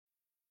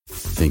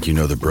Think you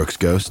know the Brooks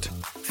Ghost?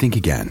 Think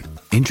again.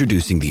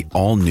 Introducing the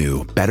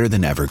all-new,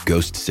 better-than-ever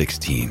Ghost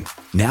 16.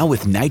 Now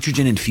with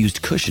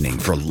nitrogen-infused cushioning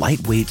for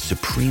lightweight,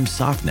 supreme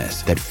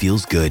softness that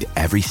feels good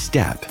every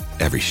step,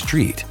 every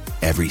street,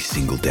 every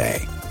single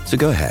day. So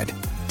go ahead,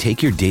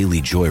 take your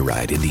daily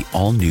joyride in the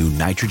all-new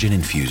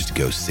nitrogen-infused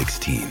Ghost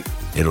 16.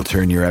 It'll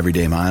turn your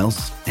everyday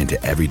miles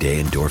into everyday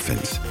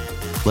endorphins.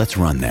 Let's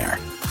run there.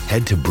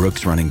 Head to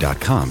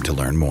brooksrunning.com to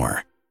learn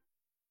more.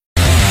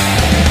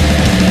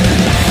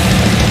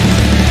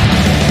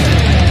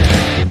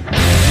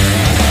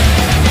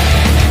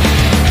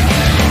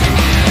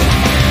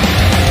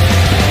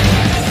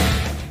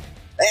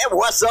 Hey,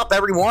 what's up,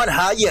 everyone?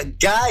 How you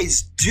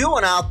guys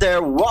doing out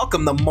there?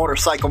 Welcome to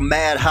Motorcycle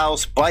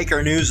Madhouse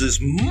Biker News'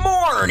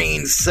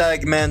 morning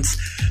segments.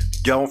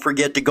 Don't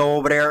forget to go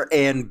over there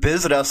and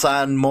visit us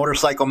on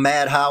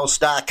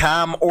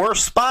motorcyclemadhouse.com or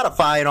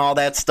Spotify and all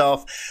that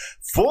stuff.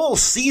 Full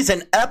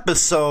season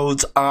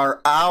episodes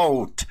are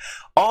out.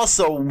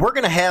 Also, we're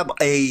going to have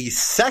a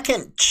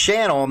second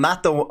channel,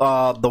 not the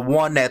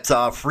one that's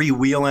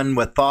freewheeling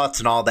with thoughts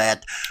and all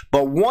that,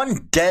 but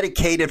one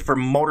dedicated for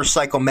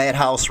Motorcycle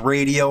Madhouse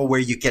Radio where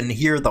you can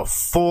hear the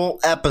full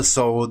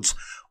episodes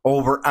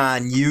over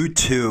on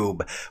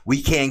YouTube.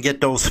 We can't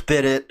get those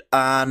fitted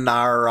on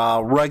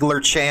our regular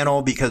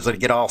channel because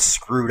it'd get all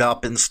screwed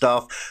up and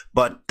stuff,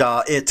 but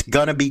it's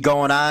going to be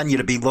going on.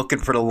 You'll be looking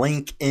for the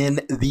link in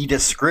the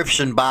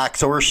description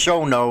box or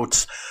show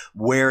notes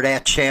where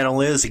that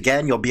channel is.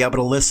 Again, you'll be able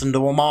to listen to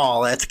them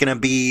all. That's going to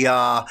be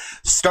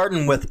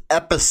starting with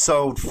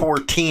episode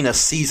 14 of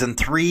season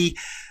 3.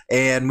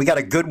 And we got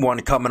a good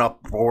one coming up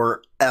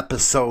for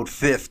episode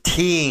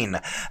 15.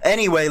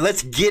 Anyway,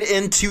 let's get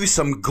into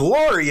some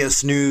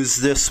glorious news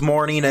this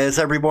morning. As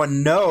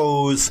everyone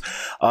knows,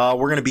 we're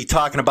going to be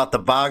talking about the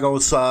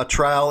Vagos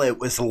trial. It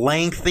was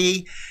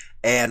lengthy,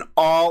 and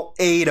all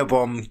 8 of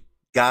them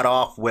got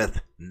off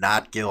with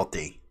not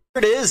guilty.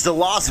 Here it is, the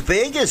Las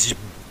Vegas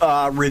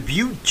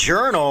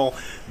Review-Journal.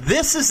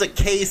 This is a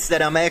case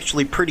that I'm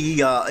actually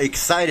pretty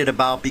excited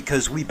about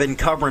because we've been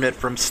covering it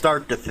from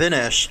start to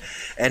finish.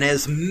 And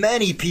as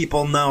many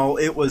people know,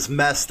 it was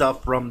messed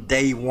up from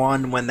day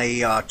one when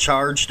they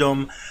charged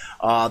them.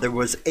 There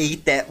was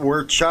 8 that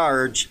were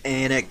charged,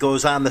 and it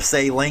goes on to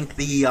say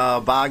lengthy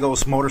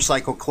Vagos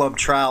Motorcycle Club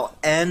trial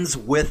ends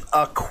with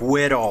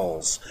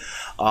acquittals.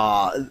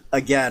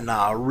 Again,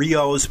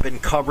 Rio's been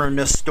covering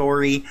this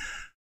story.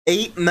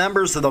 8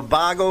 members of the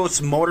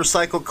Vagos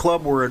Motorcycle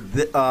Club were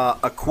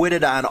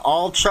acquitted on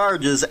all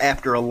charges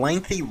after a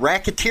lengthy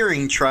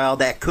racketeering trial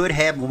that could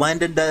have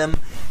landed them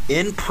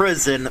in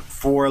prison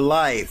for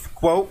life.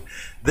 Quote,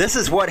 "This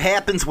is what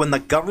happens when the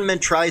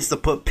government tries to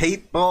put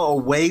people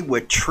away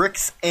with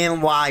tricks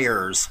and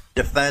liars,"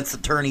 defense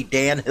attorney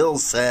Dan Hill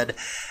said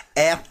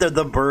after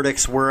the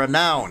verdicts were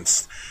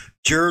announced.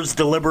 Jurors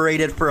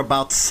deliberated for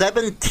about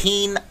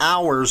 17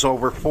 hours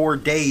over 4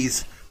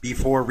 days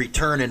before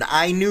returning.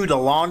 I knew the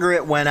longer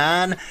it went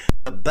on,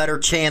 the better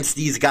chance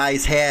these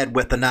guys had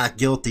with the not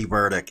guilty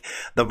verdict.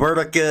 The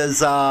verdict is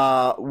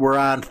we're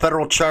on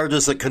federal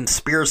charges of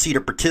conspiracy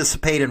to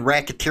participate in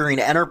racketeering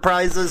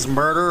enterprises,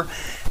 murder,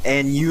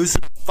 and use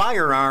a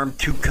firearm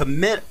to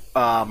commit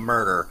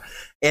murder.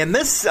 And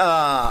this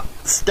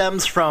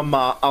stems from,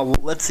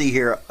 let's see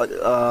here,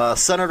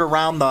 centered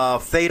around the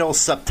fatal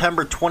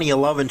September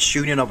 2011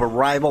 shooting of a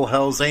rival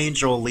Hells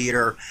Angel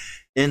leader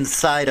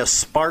inside a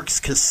Sparks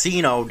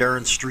Casino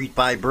during Street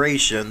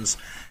Vibrations,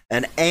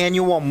 an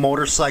annual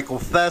motorcycle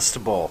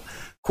festival.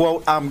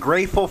 Quote, "I'm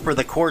grateful for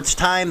the court's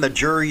time, the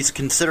jury's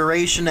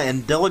consideration,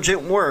 and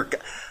diligent work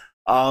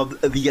of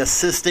the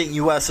assistant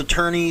U.S.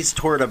 attorneys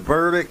toward a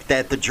verdict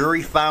that the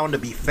jury found to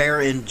be fair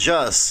and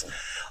just."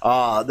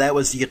 That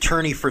was the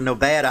attorney for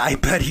Nevada. I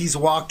bet he's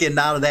walking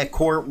out of that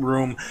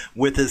courtroom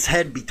with his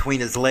head between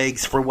his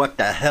legs for what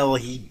the hell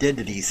he did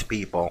to these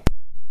people.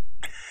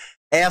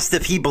 Asked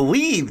if he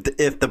believed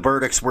if the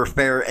verdicts were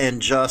fair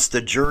and just, the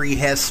jury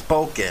has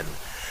spoken.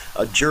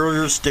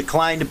 Jurors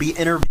declined to be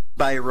interviewed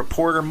by a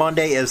reporter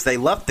Monday as they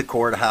left the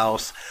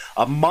courthouse.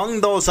 Among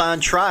those on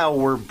trial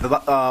were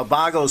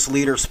Vagos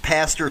leaders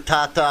Pastor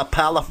Tata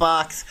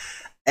Palafox,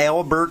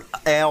 Albert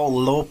Al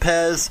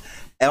Lopez,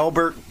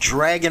 Albert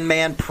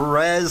Dragonman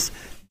Perez,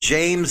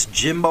 James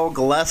Jimbo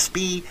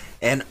Gillespie,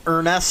 and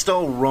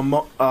Ernesto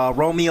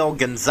Romeo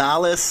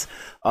Gonzalez.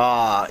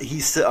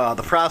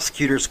 The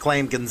prosecutors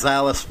claim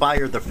Gonzalez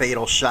fired the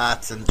fatal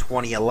shots in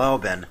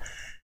 2011.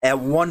 At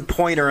one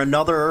point or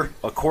another,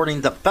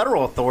 according to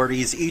federal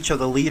authorities, each of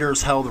the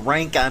leaders held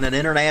rank on an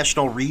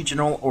international,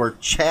 regional, or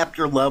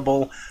chapter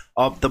level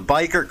of the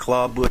biker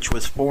club, which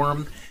was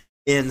formed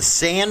in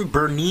San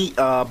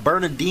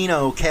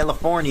Bernardino,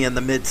 California in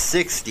the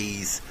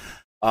mid-60s.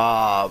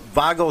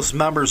 Vagos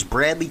members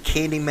Bradley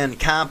Candyman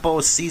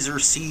Campos, Cesar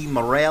C.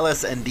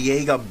 Morales, and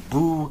Diego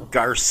Boo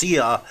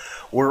Garcia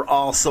were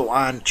also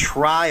on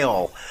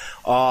trial.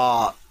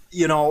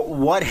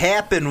 What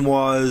happened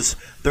was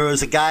there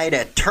was a guy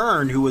that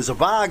turned who was a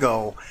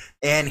Vago,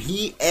 and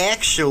he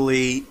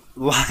actually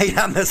lied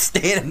on the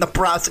stand, and the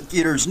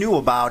prosecutors knew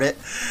about it.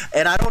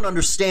 And I don't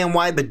understand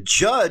why the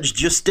judge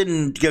just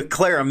didn't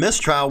declare a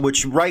mistrial,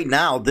 which right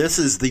now, this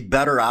is the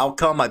better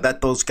outcome. I bet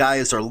those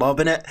guys are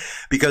loving it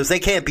because they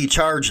can't be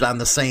charged on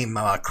the same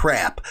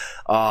crap.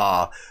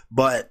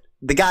 But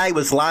the guy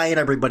was lying.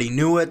 Everybody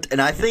knew it.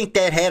 And I think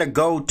that had to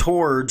go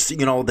towards,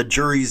 the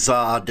jury's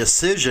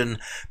decision,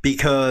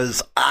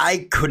 because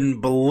I couldn't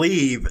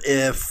believe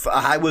if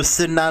I was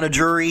sitting on a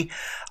jury,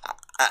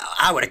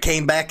 I would have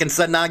came back and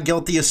said not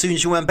guilty as soon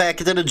as you went back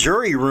into the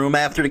jury room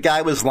after the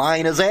guy was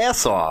lying his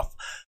ass off.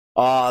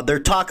 Their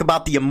talk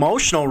about the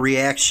emotional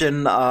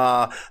reaction,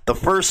 the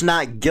first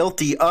not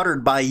guilty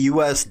uttered by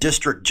U.S.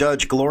 District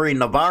Judge Gloria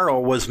Navarro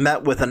was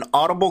met with an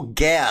audible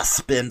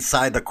gasp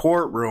inside the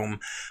courtroom,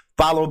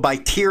 followed by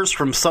tears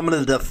from some of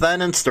the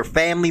defendants, their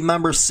family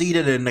members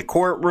seated in the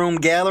courtroom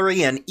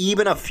gallery, and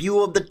even a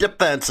few of the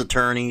defense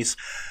attorneys.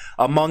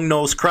 Among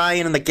those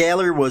crying in the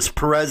gallery was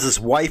Perez's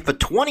wife of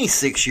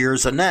 26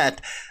 years, Annette.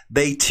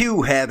 They,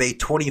 too, have a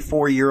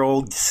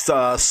 24-year-old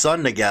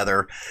son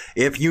together.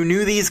 If you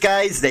knew these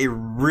guys, they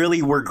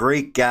really were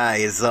great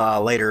guys,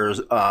 later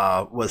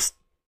was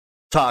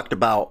talked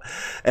about.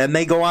 And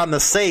they go on to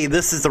say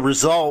this is the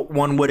result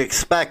one would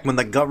expect when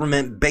the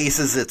government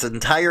bases its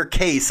entire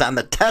case on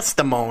the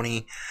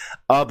testimony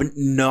of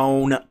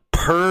known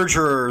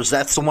perjurers.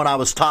 That's the one I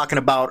was talking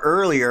about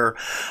earlier.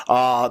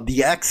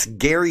 The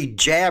ex-Gary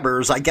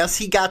Jabbers, I guess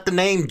he got the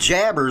name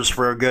Jabbers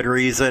for a good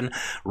reason.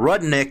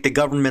 Rudnick, the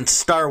government's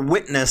star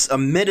witness,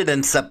 admitted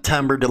in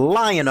September to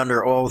lying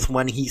under oath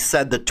when he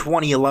said the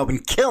 2011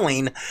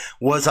 killing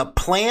was a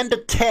planned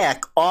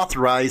attack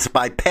authorized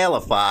by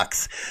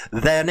Palafox,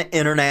 then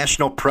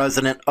international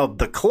president of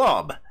the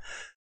club.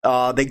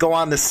 They go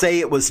on to say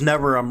it was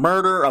never a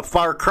murder, a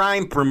far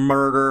crime from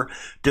murder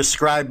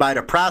described by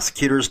the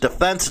prosecutors.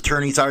 Defense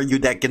attorneys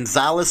argued that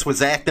Gonzalez was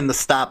acting to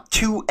stop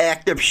two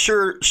active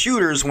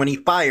shooters when he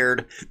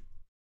fired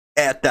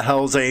at the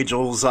Hells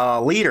Angels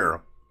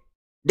leader.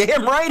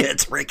 Damn right,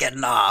 it's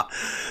freaking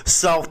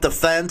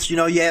self-defense.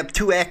 You have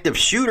two active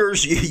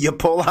shooters, you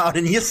pull out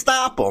and you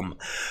stop them.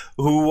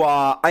 Who,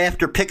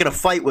 after picking a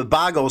fight with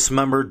Vagos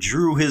member,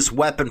 drew his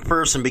weapon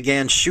first and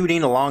began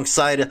shooting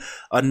alongside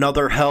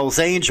another Hells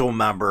Angel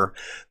member.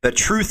 The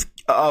truth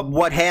of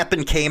what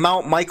happened came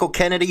out. Michael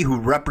Kennedy, who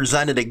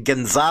represented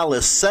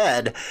Gonzalez,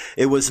 said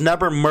it was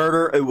never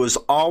murder. It was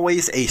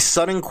always a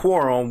sudden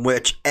quarrel in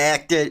which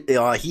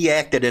he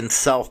acted in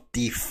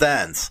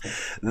self-defense.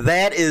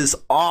 That is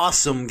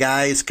awesome,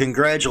 guys.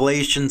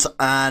 Congratulations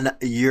on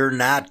your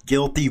not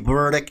guilty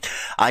verdict.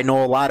 I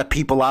know a lot of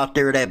people out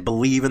there that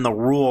believe in the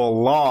rule of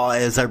law,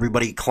 as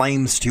everybody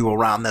claims to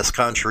around this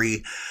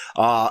country,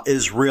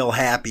 is real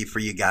happy for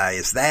you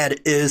guys.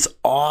 That is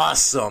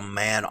awesome,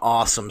 man.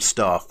 Awesome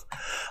stuff.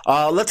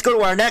 Let's go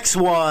to our next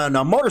one.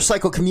 A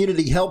motorcycle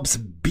community helps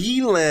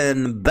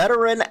Beelan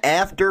veteran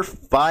after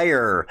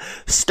fire.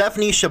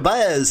 Stephanie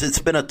Chavez, it's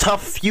been a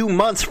tough few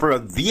months for a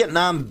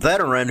Vietnam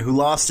veteran who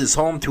lost his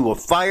home to a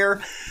fire,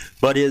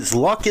 but his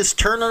luck is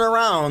turning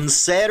around.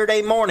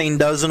 Saturday morning,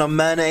 dozens of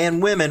men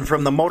and women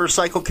from the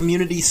motorcycle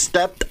community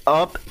stepped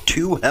up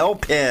to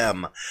help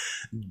him.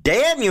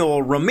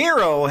 Daniel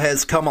Ramiro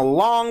has come a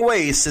long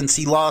way since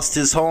he lost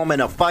his home in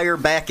a fire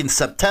back in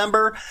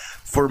September.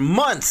 For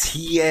months,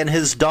 he and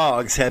his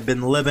dogs have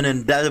been living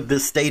in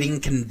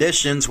devastating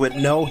conditions with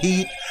no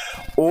heat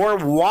or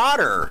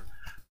water.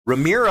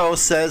 Ramiro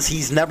says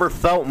he's never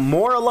felt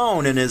more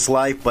alone in his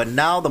life, but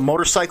now the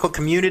motorcycle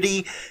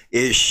community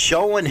is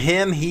showing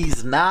him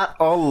he's not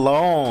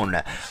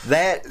alone.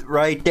 That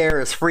right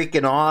there is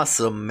freaking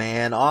awesome,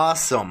 man.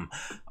 Awesome.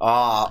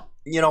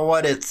 You know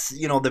what? It's,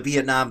 the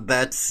Vietnam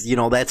vets,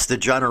 that's the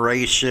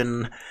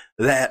generation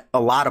that a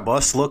lot of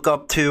us look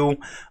up to,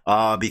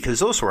 because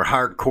those were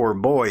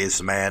hardcore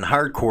boys, man.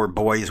 Hardcore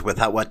boys with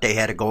what they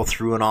had to go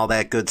through and all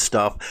that good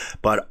stuff.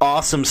 But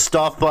awesome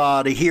stuff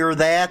to hear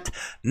that.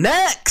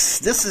 Next,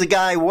 this is a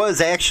guy who was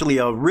actually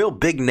a real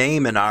big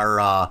name in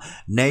our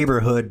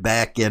neighborhood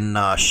back in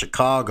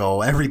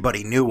Chicago.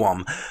 Everybody knew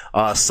him.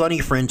 Sonny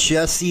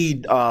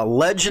Francesi,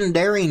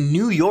 legendary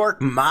New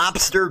York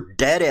mobster,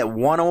 dead at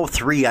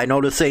 103. I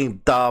know this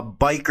ain't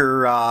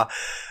biker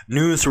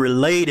news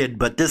related,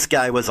 but this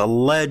guy was a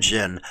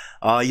legend.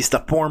 He's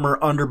the former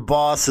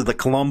underboss of the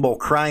Colombo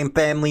crime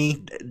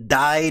family,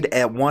 died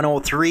at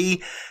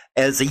 103.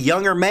 As a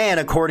younger man,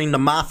 according to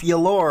Mafia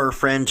lore,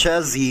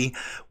 Francesi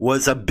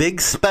was a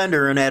big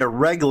spender and had a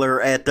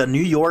regular at the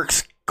New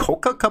York's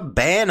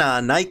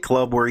Copacabana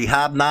nightclub where he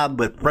hobnobbed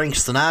with Frank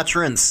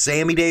Sinatra and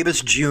Sammy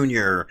Davis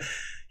Jr.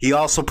 He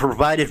also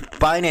provided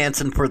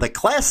financing for the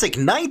classic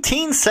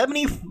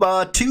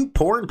 1972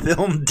 porn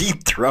film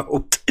Deep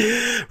Throat.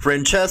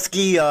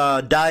 Franceschi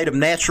died of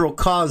natural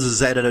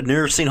causes at a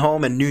nursing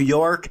home in New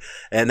York,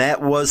 and that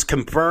was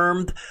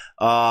confirmed.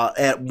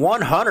 At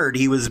 100,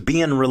 he was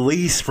being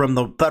released from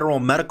the Federal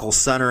Medical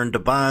Center in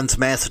Devons,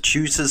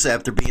 Massachusetts,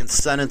 after being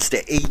sentenced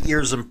to 8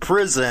 years in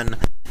prison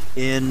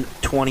in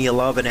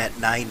 2011 at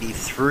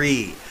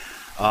 93.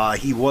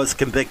 He was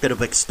convicted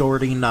of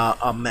extorting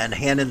a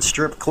Manhattan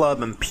strip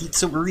club and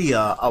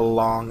pizzeria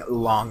along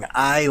Long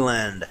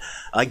Island.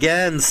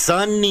 Again,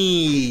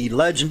 Sonny,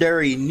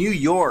 legendary New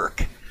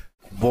York.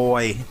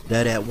 Boy,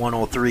 that at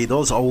 103,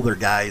 those older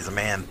guys,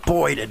 man,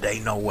 boy, did they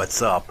know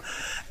what's up.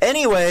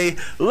 Anyway,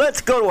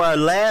 let's go to our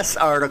last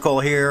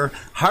article here.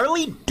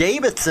 Harley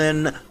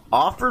Davidson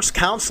offers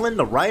counseling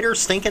to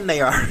writers thinking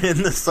they are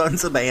in the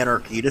Sons of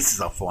Anarchy. This is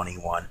a funny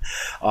one.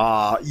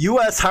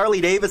 U.S. Harley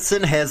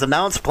Davidson has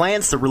announced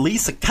plans to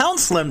release a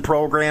counseling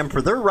program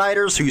for their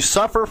writers who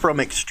suffer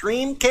from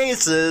extreme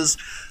cases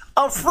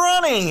of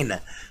fronting.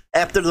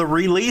 After the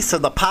release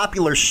of the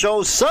popular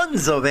show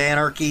Sons of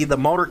Anarchy, the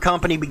motor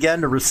company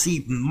began to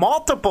receive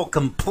multiple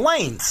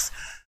complaints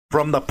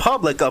from the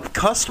public of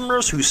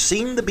customers who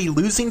seem to be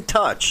losing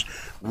touch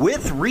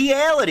with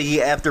reality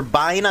after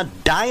buying a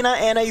Dyna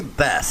and a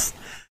vest.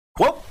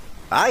 Quote,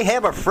 I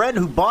have a friend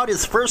who bought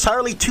his first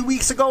Harley 2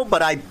 weeks ago,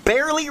 but I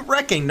barely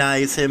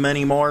recognize him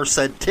anymore,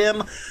 said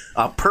Tim,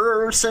 a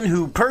person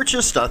who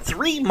purchased a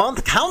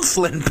 3-month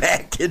counseling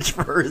package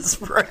for his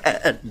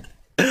friend.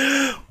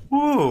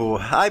 Ooh,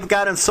 I've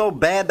gotten so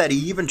bad that he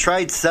even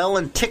tried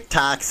selling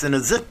TikToks in a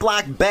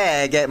Ziploc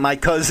bag at my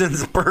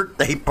cousin's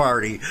birthday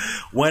party.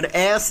 When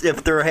asked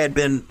if there had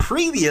been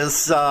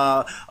previous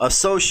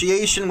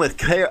association with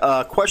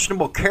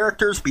questionable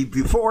characters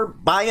before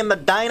buying the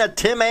Dyna,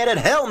 Tim added,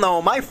 hell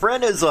no, my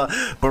friend is a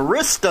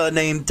barista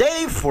named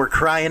Dave, for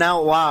crying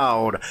out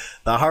loud.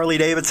 The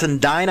Harley-Davidson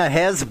Dyna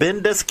has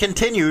been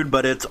discontinued,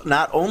 but it's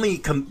not only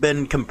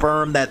been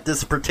confirmed that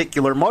this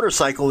particular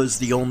motorcycle is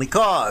the only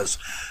cause.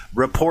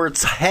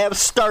 Reports have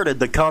started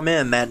to come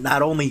in that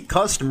not only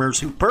customers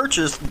who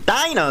purchased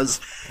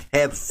Dynas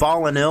have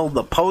fallen ill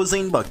the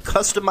posing, but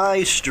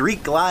customized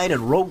Street Glide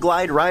and Road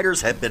Glide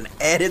riders have been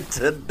added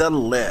to the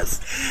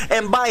list.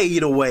 And by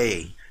the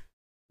way,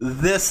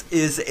 this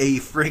is a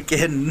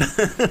freaking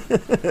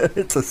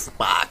it's a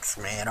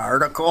Spoxman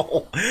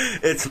article.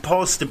 It's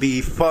supposed to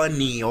be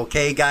funny,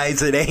 okay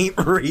guys? It ain't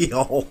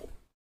real.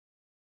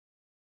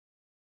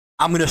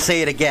 I'm going to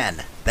say it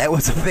again. That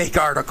was a fake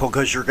article,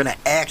 because you're going to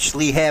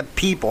actually have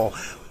people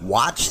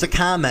watch the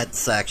comment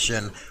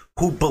section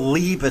who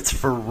believe it's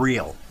for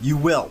real. You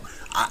will.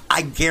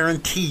 I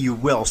guarantee you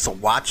will. So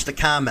watch the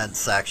comment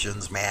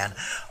sections, man.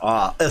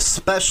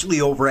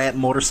 Especially over at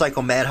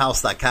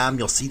motorcyclemadhouse.com.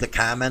 You'll see the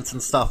comments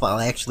and stuff. I'll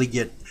actually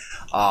get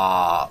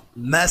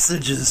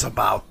messages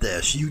about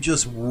this. You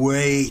just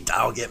wait.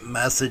 I'll get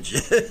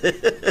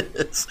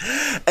messages.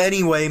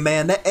 Anyway,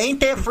 man,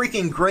 ain't that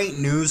freaking great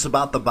news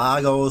about the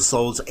Vagos,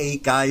 those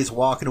 8 guys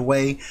walking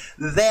away?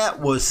 That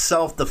was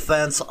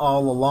self-defense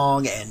all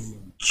along,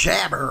 and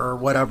Jabber, or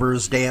whatever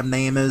his damn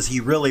name is,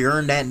 he really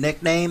earned that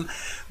nickname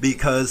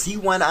because he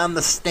went on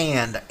the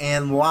stand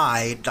and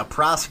lied. The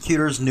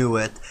prosecutors knew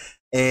it.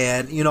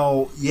 And, you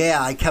know, yeah,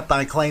 I kept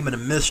on claiming a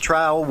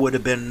mistrial would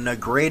have been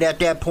great at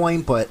that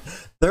point, but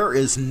there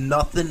is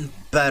nothing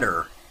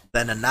better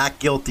than a not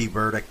guilty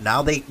verdict.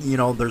 Now they, you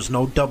know, there's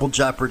no double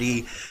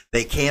jeopardy.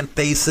 They can't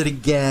face it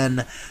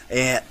again.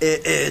 And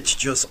it's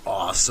just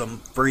awesome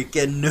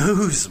freaking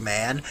news,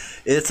 man.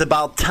 It's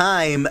about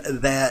time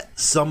that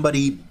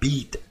somebody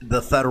beat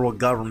the federal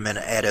government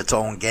at its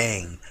own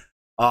game.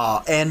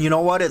 And you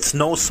know what? It's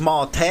no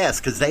small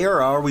task, because they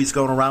are always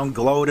going around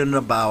gloating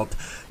about,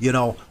 you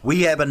know,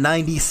 we have a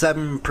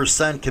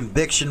 97%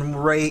 conviction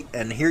rate,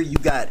 and here you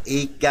got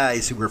 8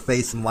 guys who were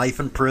facing life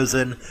in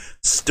prison,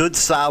 stood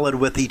solid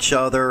with each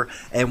other,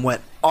 and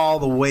went all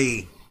the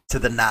way to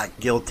the not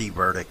guilty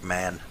verdict,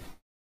 man.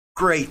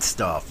 Great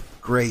stuff.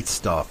 Great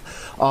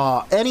stuff.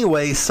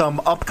 Anyway, some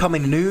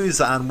upcoming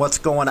news on what's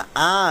going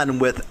on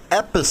with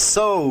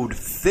episode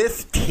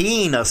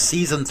 15 of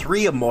season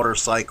 3 of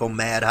Motorcycle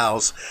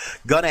Madhouse.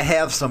 Gonna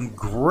have some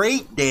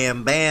great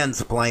damn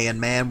bands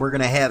playing, man. We're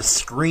gonna have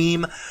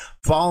Scream,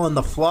 Fall in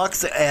the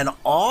Flux, and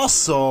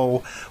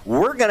also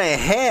we're gonna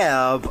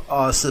have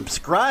a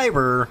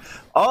subscriber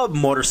of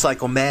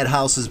Motorcycle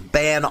Madhouse's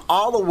band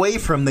all the way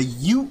from the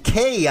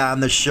UK on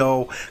the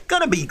show.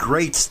 Gonna be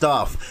great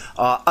stuff.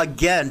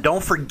 Again,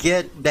 don't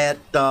forget that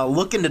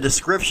look in the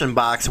description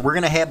box. We're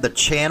gonna have the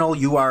channel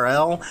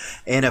URL,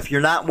 and if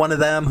you're not one of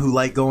them who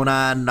like going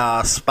on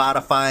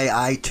Spotify,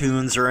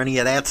 iTunes, or any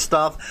of that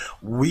stuff,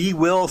 we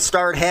will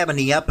start having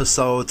the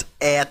episodes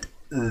at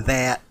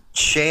that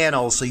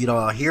channel, so you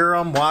know, hear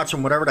them, watch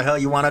them, whatever the hell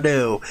you want to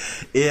do,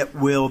 it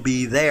will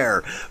be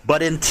there.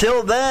 But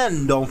until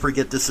then, don't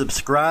forget to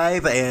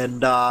subscribe,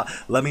 and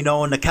let me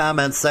know in the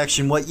comments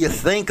section what you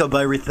think of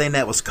everything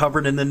that was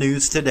covered in the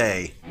news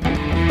today.